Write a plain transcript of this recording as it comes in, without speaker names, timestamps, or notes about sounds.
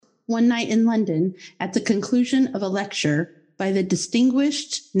One night in London, at the conclusion of a lecture by the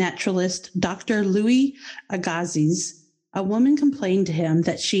distinguished naturalist Dr. Louis Agassiz, a woman complained to him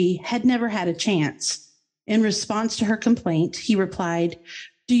that she had never had a chance. In response to her complaint, he replied,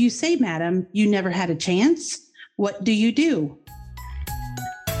 "Do you say, madam, you never had a chance? What do you do?"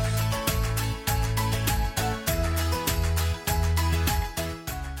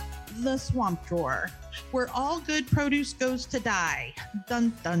 The swamp drawer, where all good produce goes to die.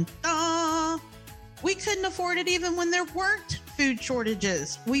 Dun, dun, dun. We couldn't afford it even when there weren't food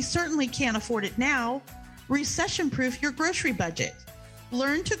shortages. We certainly can't afford it now. Recession-proof your grocery budget.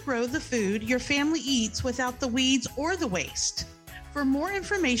 Learn to grow the food your family eats without the weeds or the waste. For more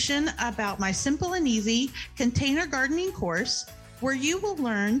information about my simple and easy container gardening course, where you will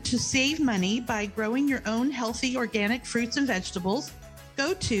learn to save money by growing your own healthy organic fruits and vegetables,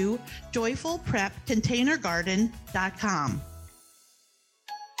 go to joyfulprepcontainergarden.com.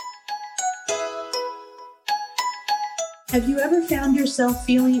 Have you ever found yourself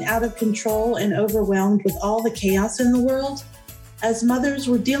feeling out of control and overwhelmed with all the chaos in the world? As mothers,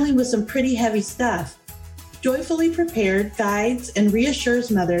 we're dealing with some pretty heavy stuff. Joyfully Prepared guides and reassures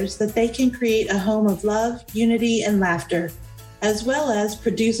mothers that they can create a home of love, unity, and laughter, as well as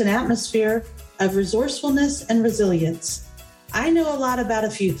produce an atmosphere of resourcefulness and resilience. I know a lot about a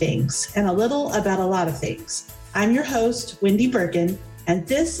few things and a little about a lot of things. I'm your host, Wendy Bergen, and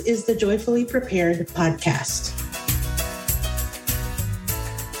this is the Joyfully Prepared podcast.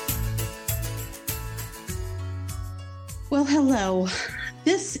 Well, hello.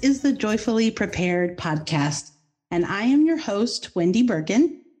 This is the Joyfully Prepared podcast, and I am your host, Wendy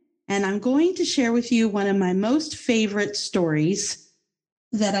Bergen, and I'm going to share with you one of my most favorite stories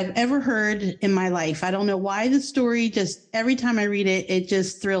that I've ever heard in my life. I don't know why the story, just every time I read it, it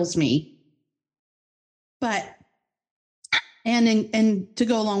just thrills me. But, and to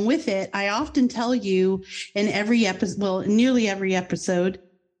go along with it, I often tell you in every episode, well, nearly every episode,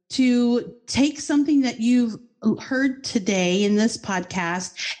 to take something that you've heard today in this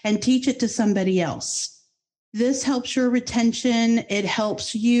podcast and teach it to somebody else. This helps your retention. It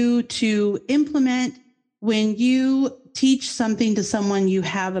helps you to implement. When you teach something to someone, you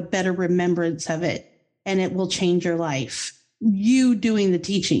have a better remembrance of it, and it will change your life. You doing the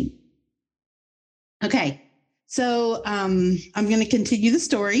teaching. Okay, so I'm going to continue the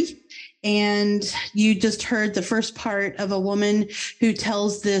story. And you just heard the first part of a woman who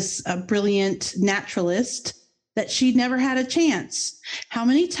tells this brilliant naturalist that she'd never had a chance. How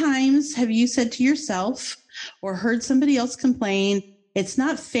many times have you said to yourself or heard somebody else complain, "It's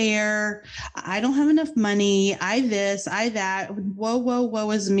not fair. I don't have enough money. I this, I that. Woe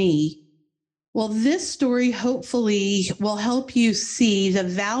is me." Well, this story hopefully will help you see the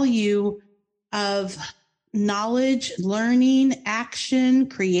value of knowledge, learning, action,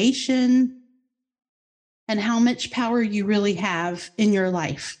 creation, and how much power you really have in your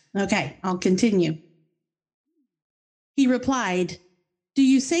life. Okay, I'll continue. He replied, "Do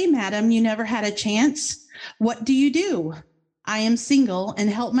you say, madam, you never had a chance? What do you do?" "I am single and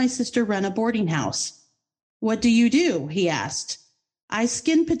help my sister run a boarding house." "What do you do?" he asked. "I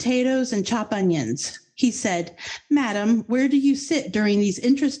skin potatoes and chop onions." He said, "Madam, where do you sit during these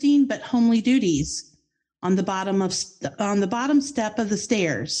interesting but homely duties?" On the bottom step of the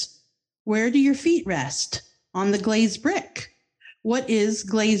stairs." "Where do your feet rest?" "On the glazed brick." "What is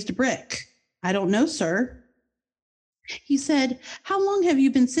glazed brick?" "I don't know, sir." He said, "How long have you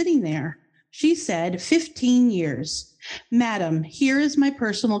been sitting there?" She said, 15 years. "Madam, here is my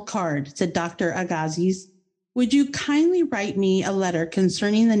personal card," said Dr. Agassiz. "Would you kindly write me a letter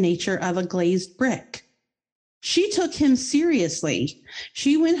concerning the nature of a glazed brick?" She took him seriously.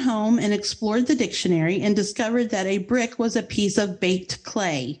 She went home and explored the dictionary and discovered that a brick was a piece of baked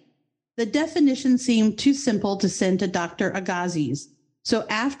clay. The definition seemed too simple to send to Dr. Agassiz. So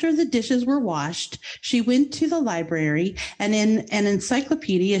after the dishes were washed, she went to the library, and in an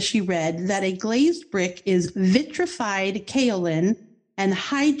encyclopedia, she read that a glazed brick is vitrified kaolin and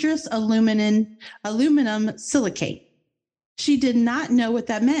hydrous aluminum silicate. She did not know what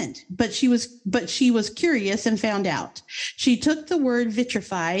that meant, but she was curious and found out. She took the word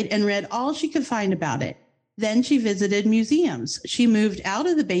vitrified and read all she could find about it. Then she visited museums. She moved out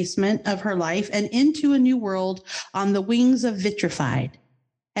of the basement of her life and into a new world on the wings of vitrified.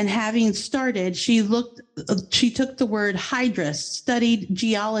 And having started, she took the word hydrous, studied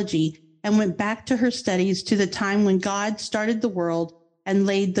geology, and went back to her studies to the time when God started the world and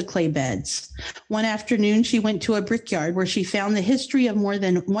laid the clay beds. One afternoon, she went to a brickyard where she found the history of more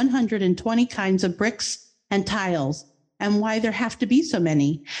than 120 kinds of bricks and tiles, and why there have to be so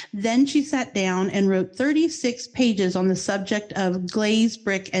many. Then she sat down and wrote 36 pages on the subject of glazed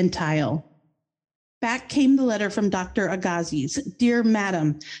brick and tile. Back came the letter from Dr. Agassiz. Dear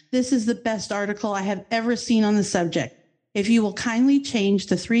Madam, this is the best article I have ever seen on the subject. If you will kindly change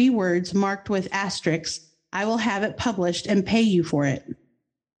the 3 words marked with asterisks, I will have it published and pay you for it.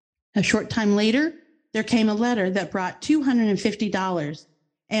 A short time later, there came a letter that brought $250,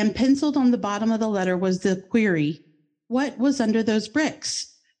 and penciled on the bottom of the letter was the query, what was under those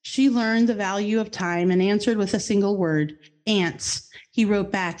bricks? She learned the value of time and answered with a single word, ants. He wrote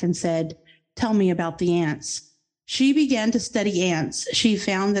back and said, tell me about the ants. She began to study ants. She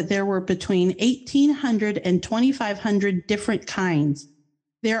found that there were between 1,800 and 2,500 different kinds.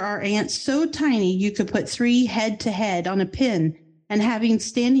 There are ants so tiny you could put 3 head to head on a pin and have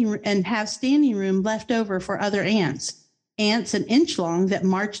standing room left over for other ants. Ants an inch long that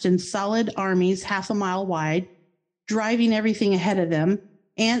marched in solid armies half a mile wide, driving everything ahead of them.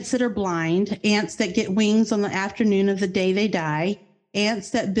 Ants that are blind, ants that get wings on the afternoon of the day they die, ants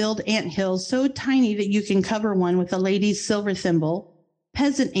that build ant hills so tiny that you can cover one with a lady's silver thimble,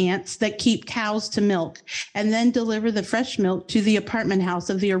 peasant ants that keep cows to milk and then deliver the fresh milk to the apartment house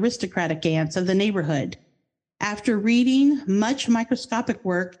of the aristocratic ants of the neighborhood. After reading much microscopic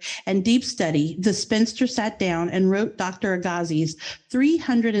work and deep study, the spinster sat down and wrote Dr. Agassiz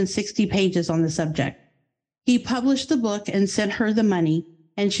 360 pages on the subject. He published the book and sent her the money,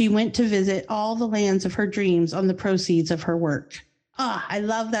 and she went to visit all the lands of her dreams on the proceeds of her work. I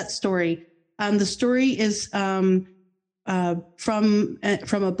love that story. The story is from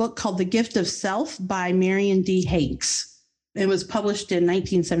a book called The Gift of Self by Marion D. Hanks. It was published in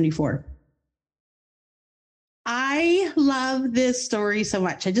 1974. I love this story so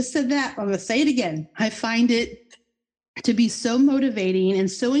much. I just said that. I'm going to say it again. I find it to be so motivating and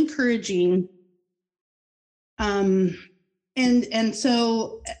so encouraging. And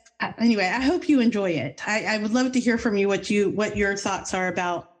so anyway, I hope you enjoy it. I would love to hear from you what your thoughts are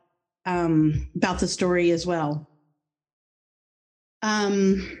about the story as well.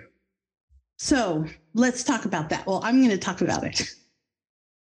 So let's talk about that. Well, I'm going to talk about it.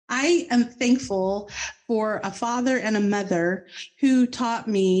 I am thankful for a father and a mother who taught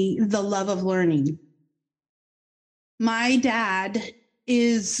me the love of learning. My dad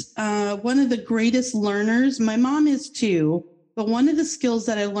is one of the greatest learners. My mom is too. But one of the skills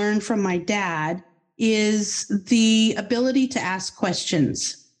that I learned from my dad is the ability to ask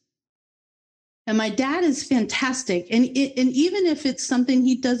questions. And my dad is fantastic. And even if it's something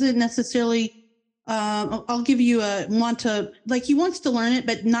he doesn't necessarily, I'll give you he wants to learn it,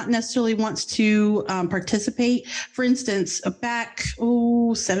 but not necessarily wants to participate. For instance, back,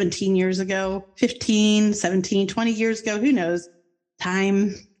 17 years ago, 15, 17, 20 years ago, who knows?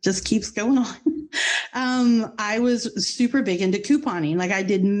 Time just keeps going on. I was super big into couponing. Like I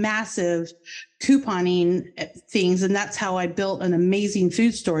did massive couponing things, and that's how I built an amazing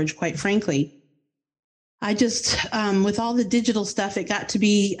food storage, quite frankly. I just, with all the digital stuff, it got to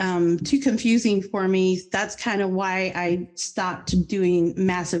be too confusing for me. That's kind of why I stopped doing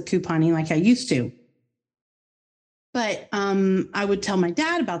massive couponing like I used to. But I would tell my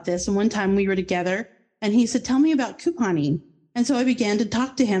dad about this. And one time we were together and he said, tell me about couponing. And so I began to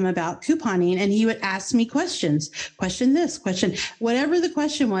talk to him about couponing, and he would ask me questions, question this, question, whatever the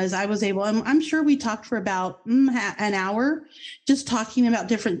question was, I was able, I'm sure we talked for about an hour, just talking about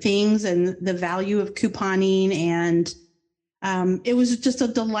different things and the value of couponing. And it was just a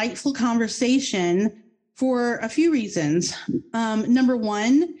delightful conversation for a few reasons. Number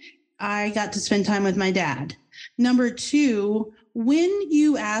one, I got to spend time with my dad. Number two, when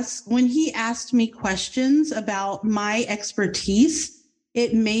he asked me questions about my expertise,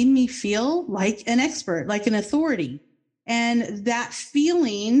 it made me feel like an expert, like an authority. And that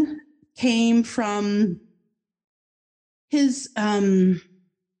feeling came from his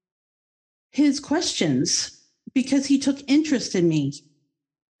questions, because he took interest in me.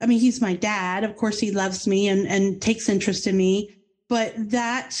 I mean, he's my dad. Of course, he loves me and takes interest in me. But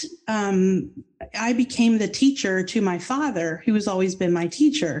that I became the teacher to my father, who has always been my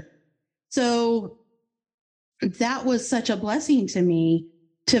teacher. So that was such a blessing to me,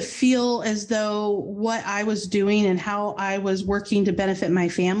 to feel as though what I was doing and how I was working to benefit my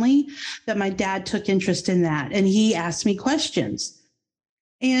family, that my dad took interest in that. And he asked me questions.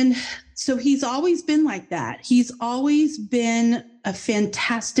 And so he's always been like that. He's always been a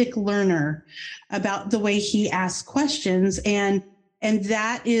fantastic learner about the way he asks questions. And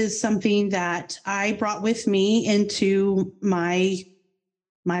that is something that I brought with me into my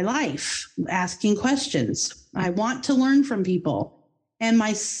life, asking questions. I want to learn from people. And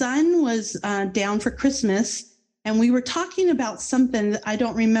my son was down for Christmas, And we were talking about something that I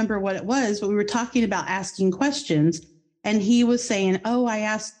don't remember what it was, but we were talking about asking questions. And he was saying, oh, I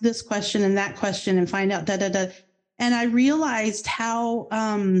asked this question and that question and find out And I realized how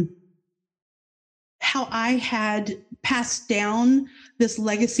I had passed down this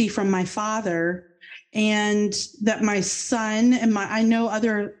legacy from my father, and that my son and I know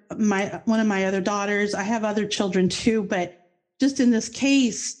one of my other daughters, I have other children too, but just in this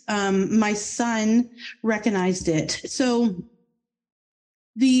case, my son recognized it. So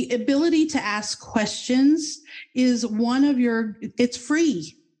the ability to ask questions is it's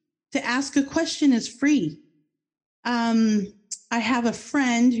free. To ask a question is free. I have a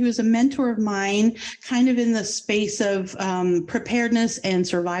friend who is a mentor of mine, kind of in the space of preparedness and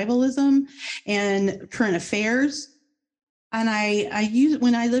survivalism and current affairs. And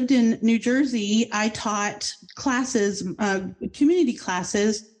when I lived in New Jersey, I taught classes, community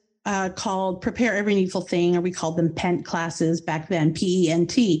classes called Prepare Every Needful Thing, or we called them PENT classes back then,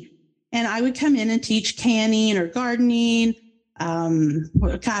 PENT. And I would come in and teach canning or gardening,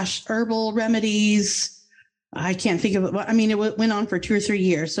 herbal remedies. I can't think of it. I mean, it went on for 2 or 3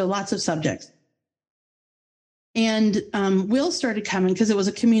 years, so lots of subjects. And Will started coming because it was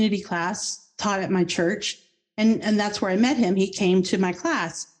a community class taught at my church. And that's where I met him. He came to my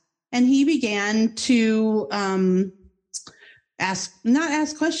class and he began to not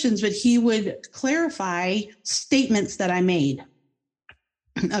ask questions, but he would clarify statements that I made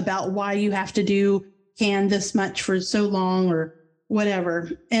about why you have to can this much for so long or whatever,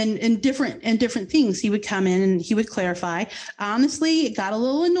 and different things. He would come in and he would clarify. Honestly, it got a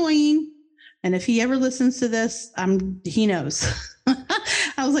little annoying. And if he ever listens to this, he knows.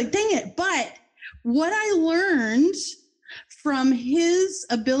 I was like, dang it. But what I learned from his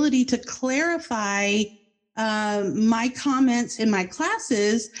ability to clarify my comments in my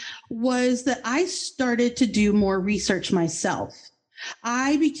classes was that I started to do more research myself.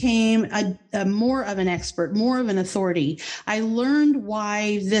 I became a more of an expert, more of an authority. I learned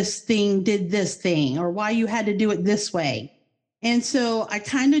why this thing did this thing, or why you had to do it this way. And so I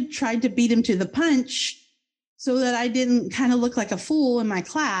kind of tried to beat him to the punch so that I didn't kind of look like a fool in my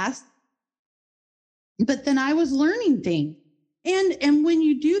class. But then I was learning things. And when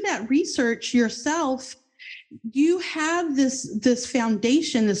you do that research yourself, you have this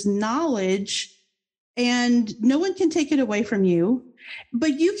foundation, this knowledge, and no one can take it away from you.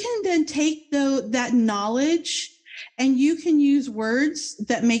 But you can then take that knowledge and you can use words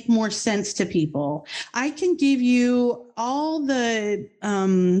that make more sense to people. I can give you all the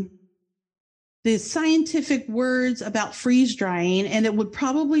scientific words about freeze drying, and it would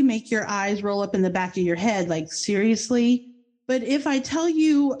probably make your eyes roll up in the back of your head, like, seriously? But if I tell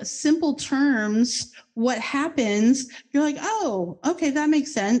you simple terms, what happens, you're like, oh, okay, that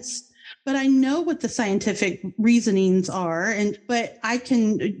makes sense. But I know what the scientific reasonings are. But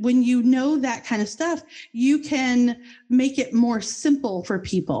when you know that kind of stuff, you can make it more simple for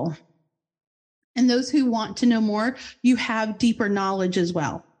people. And those who want to know more, you have deeper knowledge as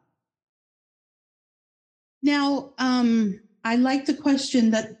well. Now, I like the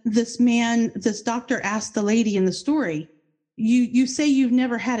question that this doctor asked the lady in the story. You say you've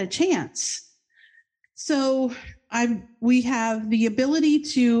never had a chance. So we have the ability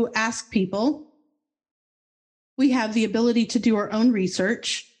to ask people. We have the ability to do our own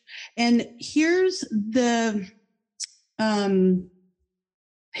research. And here's the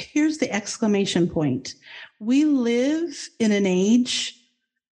exclamation point. We live in an age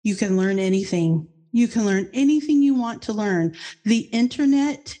you can learn anything. You can learn anything you want to learn. The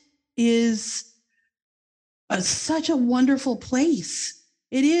internet is such a wonderful place.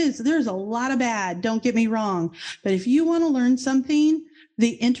 It is. There's a lot of bad, don't get me wrong. But if you want to learn something,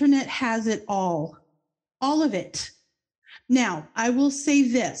 the internet has it all of it. Now, I will say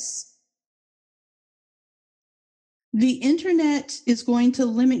this. The internet is going to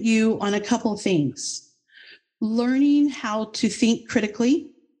limit you on a couple of things. Learning how to think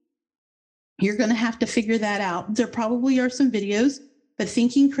critically. You're going to have to figure that out. There probably are some videos, but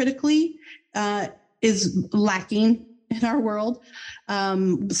thinking critically is lacking in our world.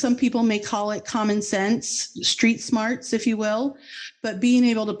 Some people may call it common sense, street smarts, if you will, but being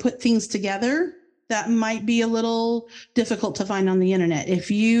able to put things together, that might be a little difficult to find on the internet.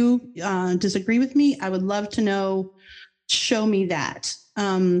 If you disagree with me, I would love to know, show me that.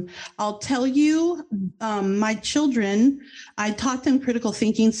 I'll tell you, my children, I taught them critical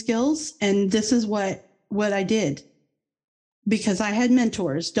thinking skills, and this is what I did. Because I had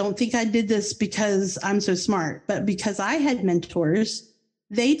mentors. Don't think I did this because I'm so smart, but because I had mentors,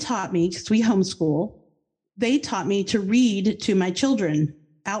 they taught me, because we homeschool, they taught me to read to my children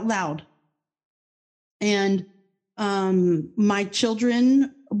out loud. And My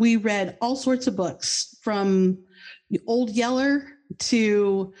children, we read all sorts of books from Old Yeller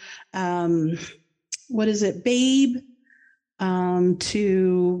to, what is it, Babe,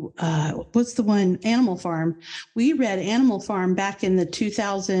 to what's the one, Animal Farm. We read Animal Farm back in the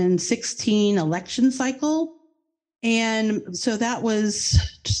 2016 election cycle. And so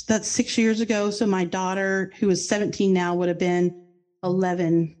that's 6 years ago. So my daughter, who is 17 now, would have been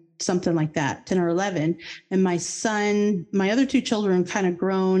 11, something like that, 10 or 11. And my son, my other two children kind of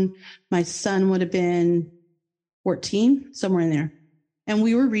grown. My son would have been 14, somewhere in there. And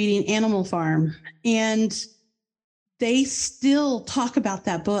we were reading Animal Farm, and they still talk about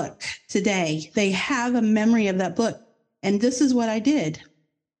that book today. They have a memory of that book. And this is what I did.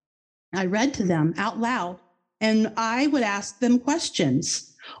 I read to them out loud, and I would ask them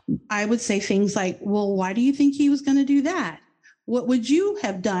questions. I would say things like, well, why do you think he was going to do that? What would you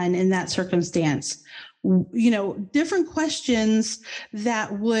have done in that circumstance? Different questions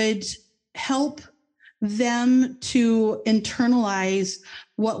that would help them to internalize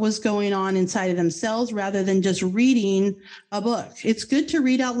what was going on inside of themselves rather than just reading a book. It's good to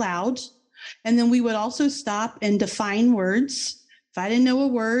read out loud. And then we would also stop and define words. If I didn't know a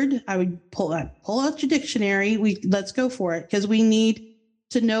word, I would pull out your dictionary. Let's go for it, because we need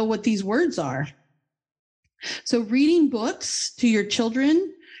to know what these words are. So reading books to your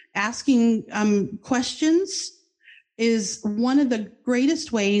children, asking questions, is one of the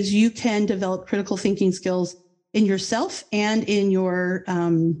greatest ways you can develop critical thinking skills in yourself and in your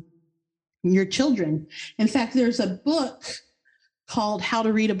children. In fact, there's a book called How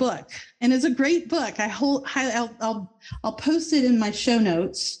to Read a Book, and it's a great book. I'll post it in my show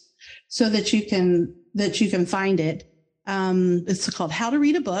notes so that you can find it. It's called How to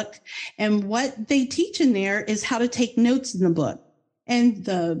Read a Book, and what they teach in there is how to take notes in the book. And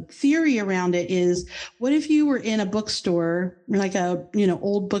the theory around it is, what if you were in a bookstore, like a,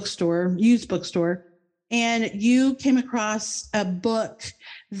 old bookstore, used bookstore, and you came across a book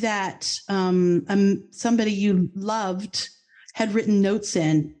that somebody you loved had written notes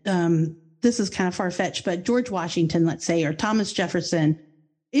in. This is kind of far-fetched, but George Washington, let's say, or Thomas Jefferson,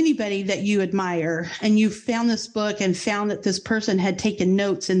 anybody that you admire, and you found this book and found that this person had taken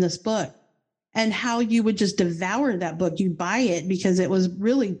notes in this book, and how you would just devour that book. You'd buy it because it was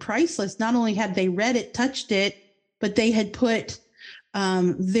really priceless. Not only had they read it, touched it, but they had put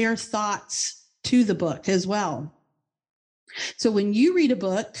their thoughts to the book as well. So when you read a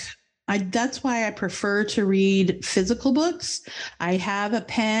book, that's why I prefer to read physical books. I have a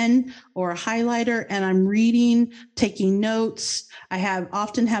pen or a highlighter, and I'm reading, taking notes. I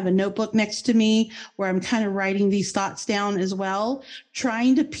often have a notebook next to me where I'm kind of writing these thoughts down as well,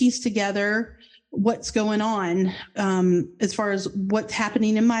 trying to piece together what's going on as far as what's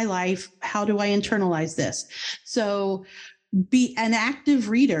happening in my life. How do I internalize this? So be an active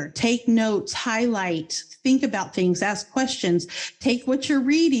reader, take notes, highlight, think about things, ask questions, take what you're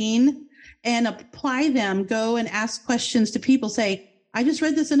reading and apply them. Go and ask questions to people. Say, I just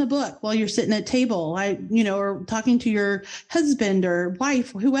read this in a book while you're sitting at a table, or talking to your husband or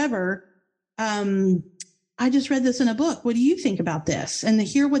wife, whoever. I just read this in a book. What do you think about this? And to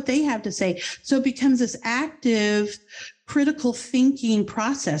hear what they have to say. So it becomes this active, critical thinking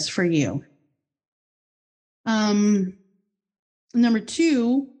process for you. Number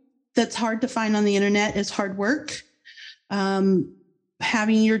two, that's hard to find on the internet is hard work.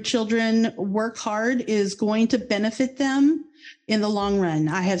 Having your children work hard is going to benefit them in the long run.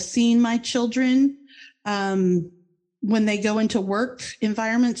 I have seen my children, when they go into work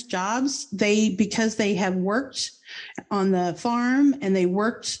environments, jobs, because they have worked on the farm and they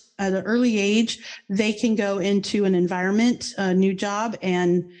worked at an early age, they can go into an environment, a new job,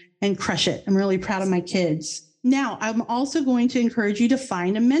 and crush it. I'm really proud of my kids. Now, I'm also going to encourage you to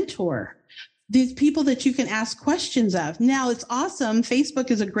find a mentor. These people that you can ask questions of. Now, it's awesome. Facebook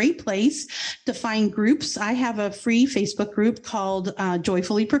is a great place to find groups. I have a free Facebook group called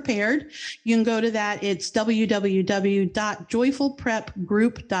Joyfully Prepared. You can go to that. It's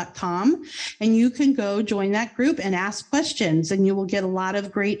www.joyfulprepgroup.com. And you can go join that group and ask questions, and you will get a lot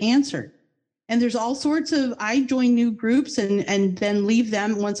of great answers. And there's all sorts of, I join new groups and then leave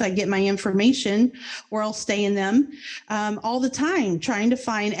them once I get my information, or I'll stay in them all the time, trying to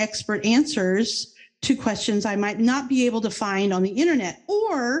find expert answers to questions I might not be able to find on the internet.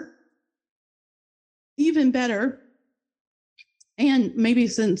 Or even better, and maybe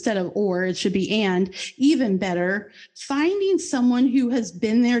instead of or, it should be and, even better, finding someone who has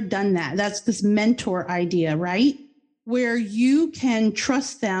been there, done that. That's this mentor idea, right? Where you can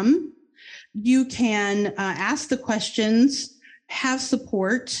trust them. You can ask the questions, have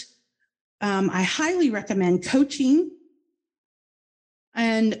support, I highly recommend coaching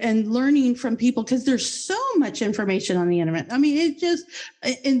and learning from people, because there's so much information on the internet. I mean,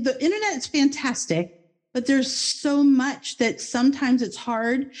 and the internet is fantastic, but there's so much that sometimes it's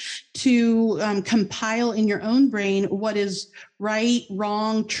hard to compile in your own brain what is right,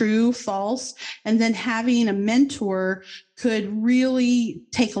 wrong, true, false. And then having a mentor could really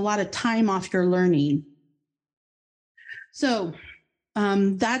take a lot of time off your learning. So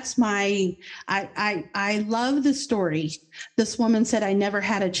that's I love this story. This woman said, I never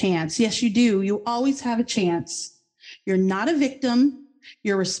had a chance. Yes, you do. You always have a chance. You're not a victim.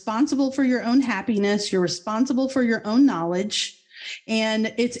 You're responsible for your own happiness. You're responsible for your own knowledge.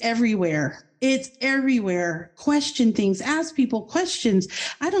 And it's everywhere. It's everywhere. Question things. Ask people questions.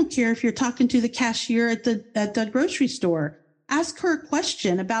 I don't care if you're talking to the cashier at the grocery store. Ask her a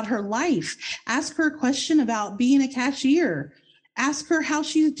question about her life. Ask her a question about being a cashier. Ask her how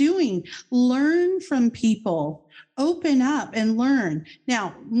she's doing. Learn from people. Open up and learn.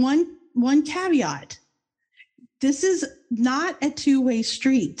 Now, one caveat. This is not a two-way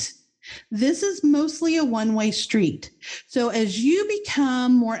street. This is mostly a one-way street. So as you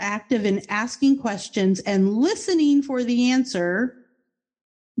become more active in asking questions and listening for the answer,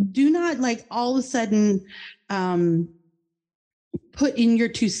 do not all of a sudden put in your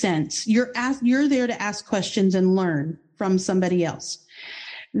 2 cents. You're there to ask questions and learn from somebody else.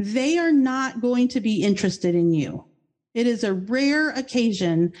 They are not going to be interested in you. It is a rare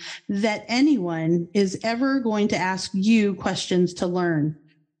occasion that anyone is ever going to ask you questions to learn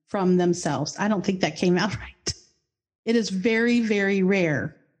from themselves. I don't think that came out right. It is very, very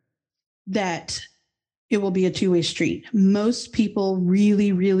rare that it will be a two-way street. Most people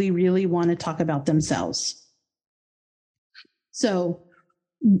really, really, really want to talk about themselves. So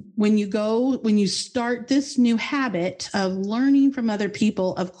when you start this new habit of learning from other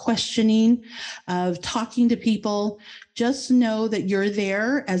people, of questioning, of talking to people, just know that you're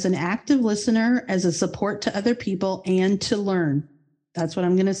there as an active listener, as a support to other people, and to learn. That's what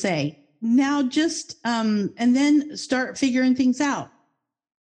I'm going to say. Now and then start figuring things out.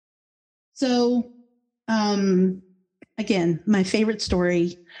 So, again, my favorite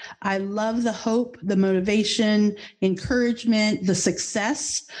story. I love the hope, the motivation, encouragement, the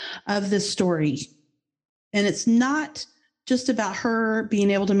success of this story. And it's not just about her being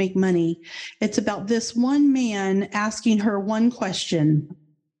able to make money. It's about this one man asking her one question.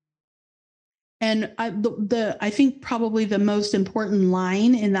 And I think probably the most important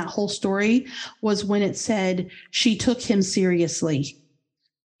line in that whole story was when it said, she took him seriously.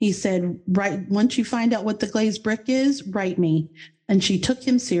 He said, right, once you find out what the glazed brick is, write me. And she took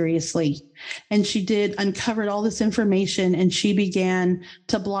him seriously. And she uncovered all this information, and she began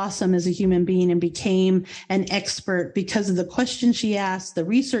to blossom as a human being and became an expert because of the questions she asked, the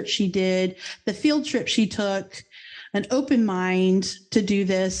research she did, the field trip she took, an open mind to do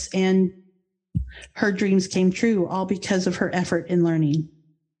this. And her dreams came true, all because of her effort in learning.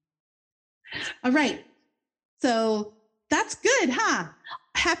 All right. So that's good, huh?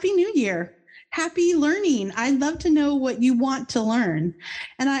 Happy New Year. Happy learning. I'd love to know what you want to learn.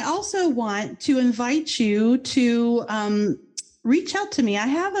 And I also want to invite you to reach out to me. I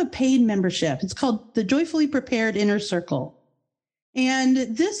have a paid membership. It's called the Joyfully Prepared Inner Circle. And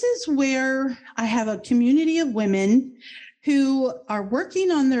this is where I have a community of women who are working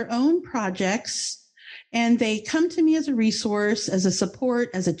on their own projects, and they come to me as a resource, as a support,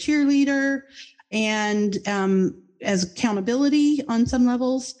 as a cheerleader, and as accountability on some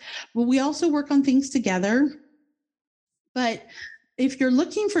levels. But we also work on things together. But if you're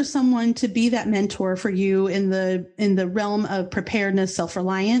looking for someone to be that mentor for you in the realm of preparedness,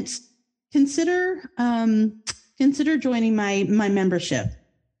 self-reliance, consider joining my membership.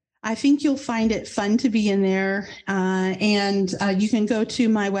 I think you'll find it fun to be in there. And you can go to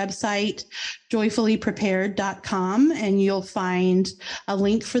my website, joyfullyprepared.com, and you'll find a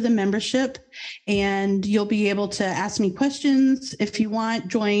link for the membership. And you'll be able to ask me questions if you want.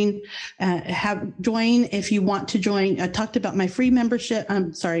 Join if you want to join. I talked about my free membership.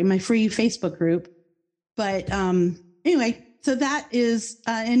 My free Facebook group. But anyway. So that is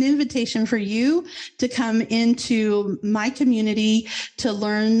an invitation for you to come into my community to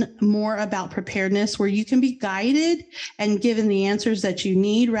learn more about preparedness, where you can be guided and given the answers that you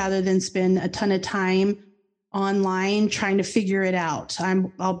need rather than spend a ton of time online trying to figure it out.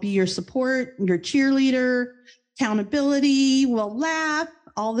 I'll be your support, your cheerleader, accountability, we'll laugh,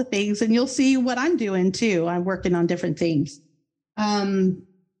 all the things, and you'll see what I'm doing too. I'm working on different things.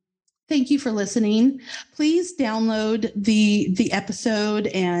 Thank you for listening. Please download the episode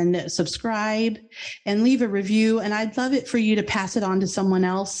and subscribe and leave a review. And I'd love it for you to pass it on to someone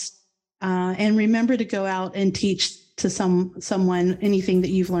else. And remember to go out and teach to someone anything that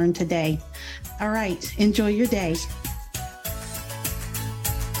you've learned today. All right. Enjoy your day.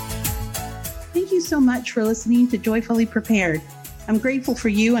 Thank you so much for listening to Joyfully Prepared. I'm grateful for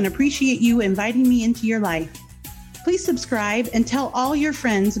you and appreciate you inviting me into your life. Please subscribe and tell all your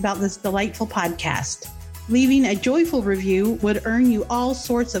friends about this delightful podcast. Leaving a joyful review would earn you all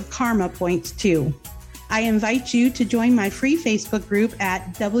sorts of karma points too. I invite you to join my free Facebook group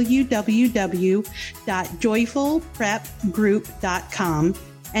at www.joyfulprepgroup.com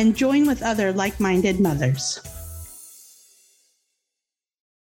and join with other like-minded mothers.